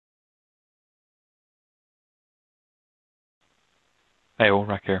Hey all,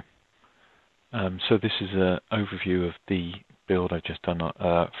 Rack here. So this is an overview of the build I've just done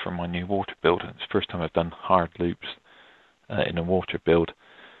for my new water build. It's the first time I've done hard loops in a water build.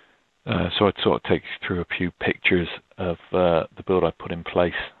 So I'd sort of take you through a few pictures of the build I put in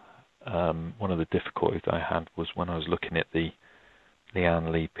place. One of the difficulties I had was when I was looking at the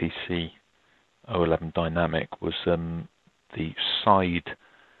Lian-Li PC O11 Dynamic was the side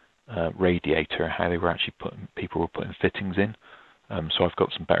radiator, how they were actually people were putting fittings in. So I've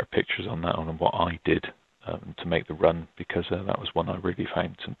got some better pictures on that, on what I did to make the run, because that was one I really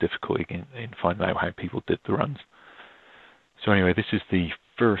found some difficulty in finding out how people did the runs. So anyway, this is the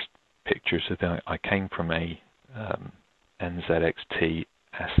first picture. So then I came from a NZXT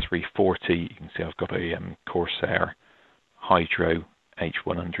S340. You can see I've got a Corsair Hydro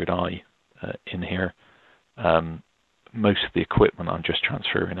H100i in here. Most of the equipment I'm just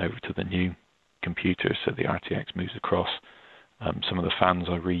transferring over to the new computer, so the RTX moves across. Some of the fans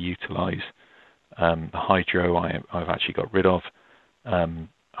I reutilize. The Hydro I've actually got rid of.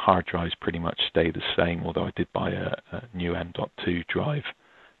 Hard drives pretty much stay the same, although I did buy a new M.2 drive,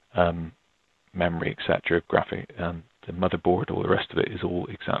 memory, etc. Graphic, the motherboard, all the rest of it is all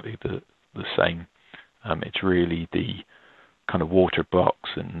exactly the same. It's really the kind of water box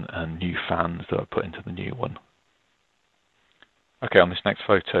and new fans that I put into the new one. Okay, on this next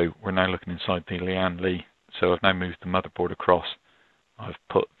photo, we're now looking inside the Lian-Li. So I've now moved the motherboard across. I've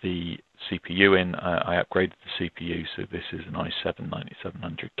put the CPU in. I upgraded the CPU, so this is an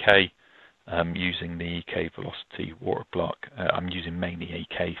i7-9700K using the EK Velocity water block. I'm using mainly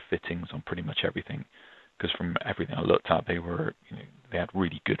EK fittings on pretty much everything, because from everything I looked at, they were, they had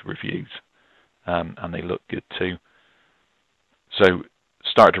really good reviews, and they look good too. So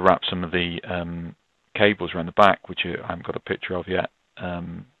started to wrap some of the cables around the back, which I haven't got a picture of yet.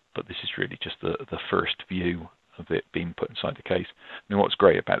 But this is really just the first view of it being put inside the case. I mean, what's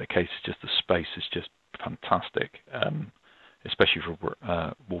great about the case is just the space is just fantastic, especially for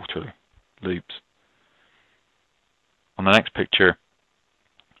water loops. On the next picture,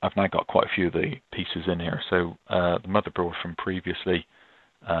 I've now got quite a few of the pieces in here. So the motherboard from previously,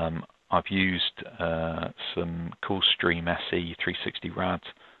 I've used some Coolstream SE 360 rads.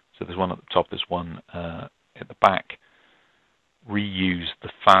 So there's one at the top, there's one at the back. Reused the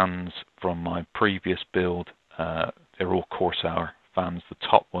fans from my previous build. They're all Corsair fans. The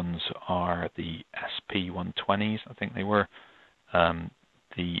top ones are the SP120s, I think they were.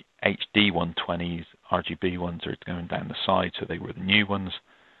 The HD120s, RGB ones, are going down the side, so they were the new ones.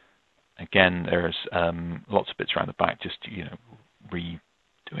 Again, there's lots of bits around the back, just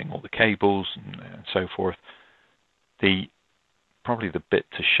redoing all the cables and so forth. Probably the bit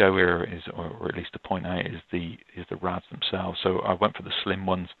to show here is, or at least to point out, is the rads themselves. So I went for the slim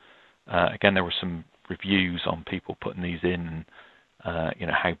ones. Again, there were some reviews on people putting these in,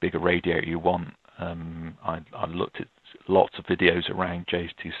 how big a radiator you want. I looked at lots of videos around. Jay's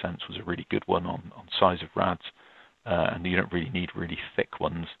 2 cents was a really good one on size of rads, and you don't really need really thick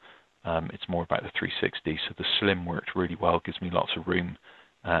ones. It's more about the 360. So the slim worked really well, gives me lots of room,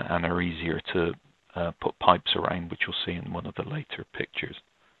 and are easier to put pipes around, which you'll see in one of the later pictures.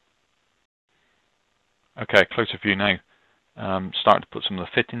 Okay, closer view now. Starting to put some of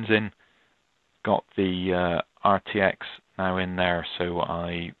the fittings in. Got the RTX now in there, so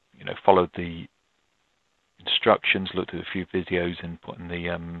I followed the instructions, looked at a few videos in putting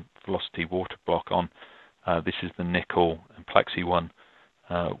the Velocity water block on. This is the nickel and plexi one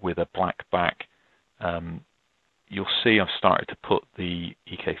with a black back. You'll see I've started to put the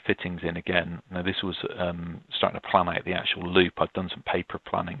EK fittings in again. Now this was starting to plan out the actual loop. I've done some paper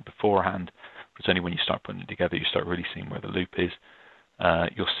planning beforehand, but it's only when you start putting it together you start really seeing where the loop is.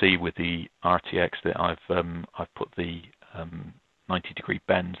 You'll see with the RTX that I've put the 90-degree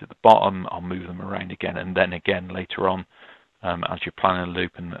bends at the bottom. I'll move them around again, and then again later on as you're planning a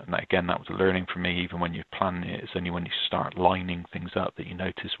loop. And again, that was a learning for me. Even when you're planning it, it's only when you start lining things up that you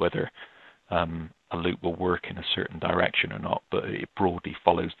notice whether a loop will work in a certain direction or not, but it broadly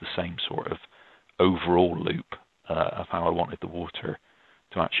follows the same sort of overall loop of how I wanted the water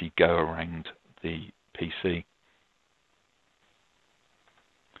to actually go around the PC.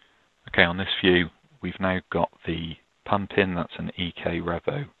 Okay, on this view, we've now got the pump in. That's an EK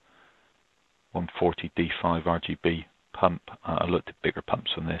Revo 140 D5 RGB pump. I looked at bigger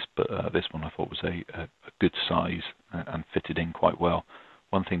pumps on this, but this one I thought was a good size and fitted in quite well.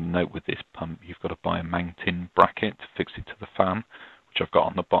 One thing to note with this pump, you've got to buy a mounting bracket to fix it to the fan, which I've got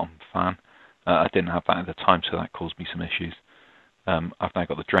on the bottom fan. I didn't have that at the time, so that caused me some issues. I've now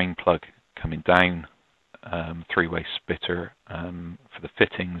got the drain plug coming down three-way splitter for the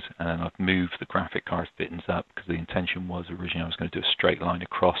fittings, and I've moved the graphic card fittings up because the intention was originally I was going to do a straight line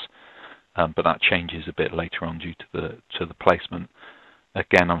across, but that changes a bit later on due to the placement.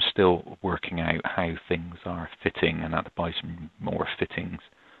 Again, I'm still working out how things are fitting, and I had to buy some more fittings.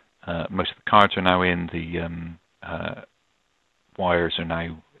 Most of the cards are now in, the wires are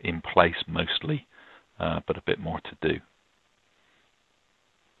now in place mostly, but a bit more to do.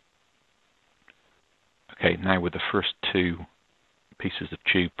 Okay, now with the first two pieces of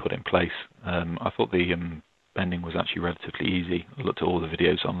tube put in place, I thought the bending was actually relatively easy. I looked at all the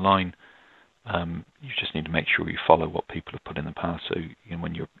videos online. You just need to make sure you follow what people have put in the past. So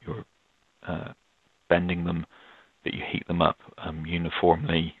when you're bending them, that you heat them up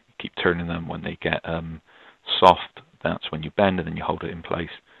uniformly, keep turning them. When they get soft, that's when you bend, and then you hold it in place.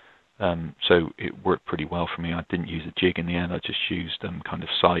 So it worked pretty well for me. I didn't use a jig in the end. I just used kind of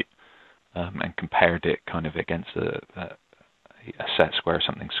sight and compared it kind of against a set square,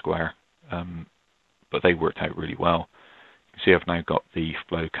 something square. But they worked out really well. You can see I've now got the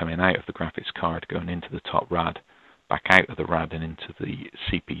flow coming out of the graphics card, going into the top rad, back out of the rad and into the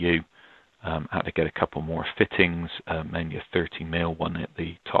CPU. Had to get a couple more fittings, mainly a 30mm one at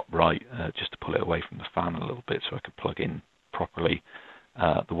the top right, just to pull it away from the fan a little bit so I could plug in properly.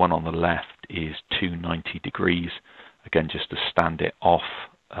 The one on the left is 290 degrees, again just to stand it off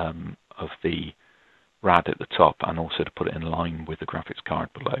of the rad at the top, and also to put it in line with the graphics card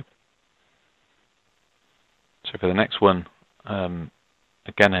below. So for the next one,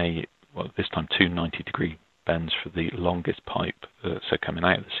 again this time 290 degree bends for the longest pipe, so coming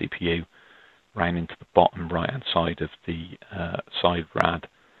out of the CPU, round into the bottom right hand side of the side rad.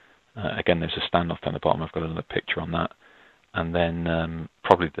 Again, there's a standoff down the bottom. I've got another picture on that. And then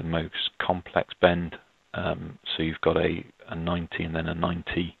probably the most complex bend. So you've got a 90 and then a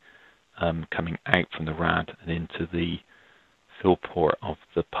 90 coming out from the rad and into the fill port of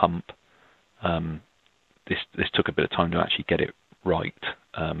the pump. This took a bit of time to actually get it right,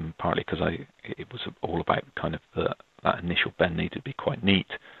 partly because it was all about kind of that initial bend needed to be quite neat,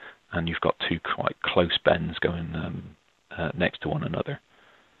 and you've got two quite close bends going next to one another.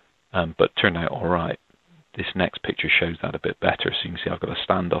 But turned out all right. This next picture shows that a bit better. So you can see I've got a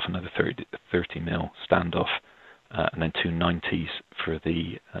standoff, another 30mm standoff, and then two 90s for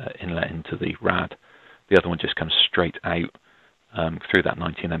the inlet into the rad. The other one just comes straight out through that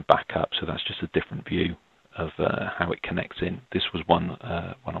 90 and then back up. So that's just a different view of how it connects in. This was one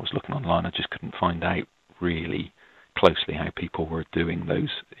when I was looking online, I just couldn't find out really closely how people were doing those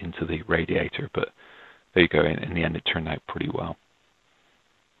into the radiator, but there you go. In the end, it turned out pretty well.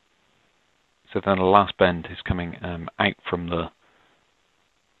 So then the last bend is coming out from the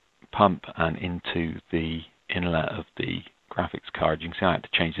pump and into the inlet of the graphics card. You can see I had to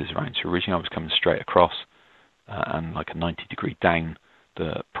change this around. So originally I was coming straight across and like a 90 degree down.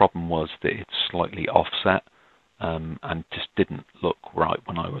 The problem was that it's slightly offset and just didn't look right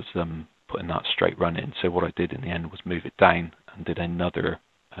when I was putting that straight run in. So what I did in the end was move it down and did another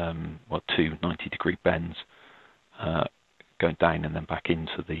two 90 degree bends going down and then back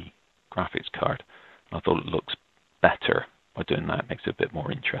into the graphics card. And I thought it looks better by doing that. It makes it a bit more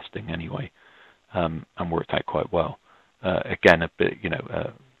interesting anyway, and worked out quite well. Again, a bit,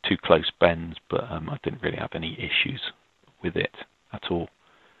 too close bends, but I didn't really have any issues with it at all.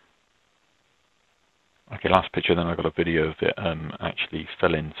 Okay, last picture, then I got a video of it actually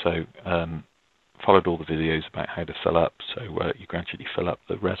filling. So followed all the videos about how to fill up. So you gradually fill up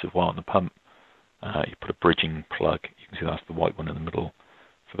the reservoir on the pump. You put a bridging plug. You can see that's the white one in the middle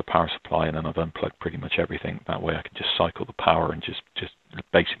for the power supply, and then I've unplugged pretty much everything. That way I can just cycle the power and just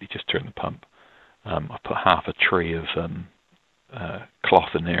basically just turn the pump. I put half a tree of cloth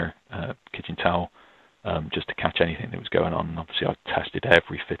in there, kitchen towel, just to catch anything that was going on. And obviously I tested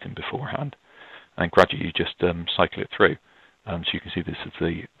every fitting beforehand, and gradually you just cycle it through. So you can see this is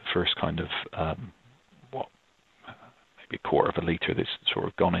the first kind of maybe a quarter of a litre that's sort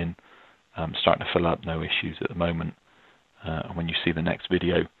of gone in, starting to fill up, no issues at the moment. And when you see the next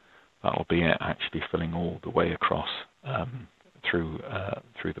video, that'll be it actually filling all the way across through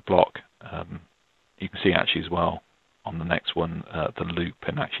the block. You can see actually as well on the next one the loop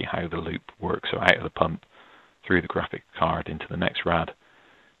and actually how the loop works. So out of the pump, through the graphic card, into the next rad,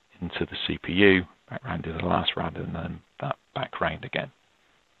 into the CPU, back round to the last rad, and then that back round again.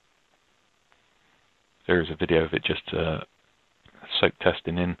 There's a video of it just soak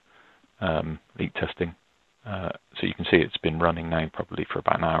testing in, leak testing. So you can see it's been running now probably for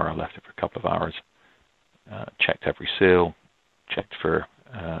about an hour. I left it for a couple of hours. Checked every seal, checked for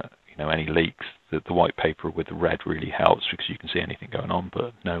any leaks. The white paper with the red really helps because you can see anything going on,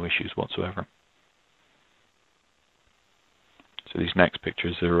 but no issues whatsoever. So these next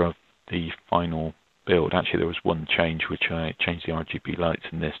pictures are of the final build. Actually, there was one change, which I changed the RGB lights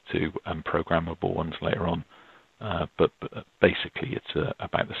in this to programmable ones later on. But basically, it's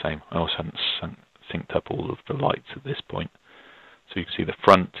about the same. I also haven't synced up all of the lights at this point. So you can see the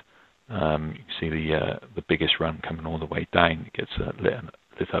front. You can see the biggest run coming all the way down. It gets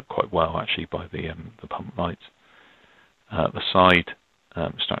lit up quite well, actually, by the pump lights. The side,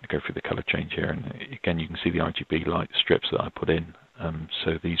 starting to go through the color change here, and again, you can see the RGB light strips that I put in.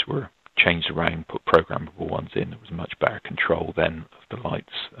 So these were changed around, put programmable ones in. There was much better control then of the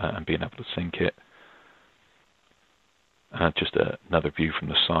lights and being able to sync it. Just another view from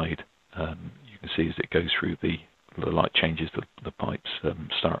the side. You can see as it goes through the light changes, the pipes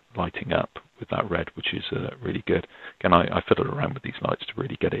start lighting up with that red, which is really good. Again, I fiddled around with these lights to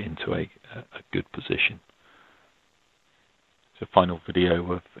really get it into a good position. So final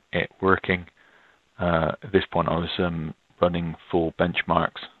video of it working. At this point I was running full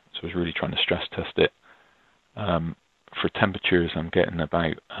benchmarks, so I was really trying to stress test it. For temperatures, I'm getting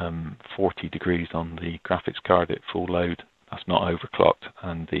about 40 degrees on the graphics card at full load. That's not overclocked,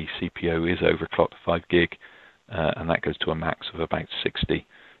 and the CPU is overclocked to 5 gig, and that goes to a max of about 60,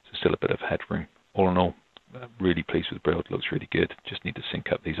 so still a bit of headroom. All in all, really pleased with the build, looks really good. Just need to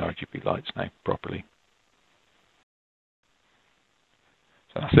sync up these RGB lights now properly.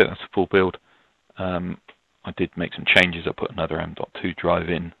 So that's it, that's the full build. I did make some changes. I put another M.2 drive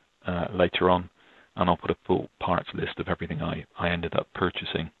in later on, and I'll put a full parts list of everything I ended up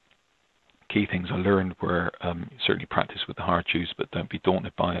purchasing. Key things I learned were certainly practice with the hard choose, but don't be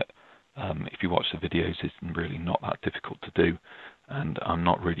daunted by it. If you watch the videos, it's really not that difficult to do, and I'm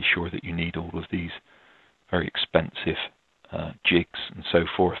not really sure that you need all of these very expensive jigs and so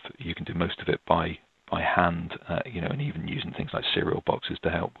forth. You can do most of it by hand, and even using things like serial boxes to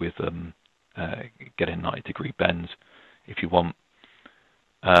help with getting 90-degree bends if you want.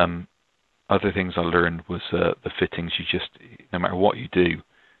 Other things I learned was the fittings. You just, no matter what you do,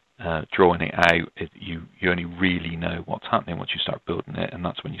 drawing it out, you only really know what's happening once you start building it, and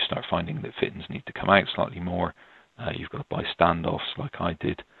that's when you start finding that fittings need to come out slightly more. You've got to buy standoffs like I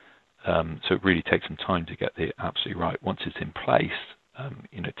did. So it really takes some time to get it absolutely right. Once it's in place,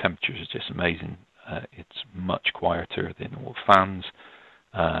 temperatures are just amazing. It's much quieter than all fans,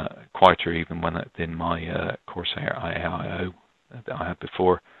 quieter even than my Corsair IAIO that I had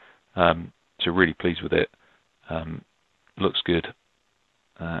before. So really pleased with it. Looks good,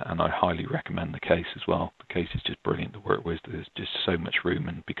 and I highly recommend the case as well. The case is just brilliant to work with. There's just so much room,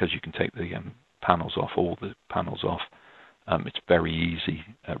 and because you can take the panels off, all the panels off, it's very easy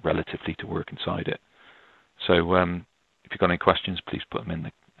relatively to work inside it. So if you've got any questions, please put them in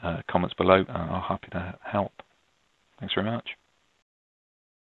the comments below, and I'm happy to help. Thanks very much.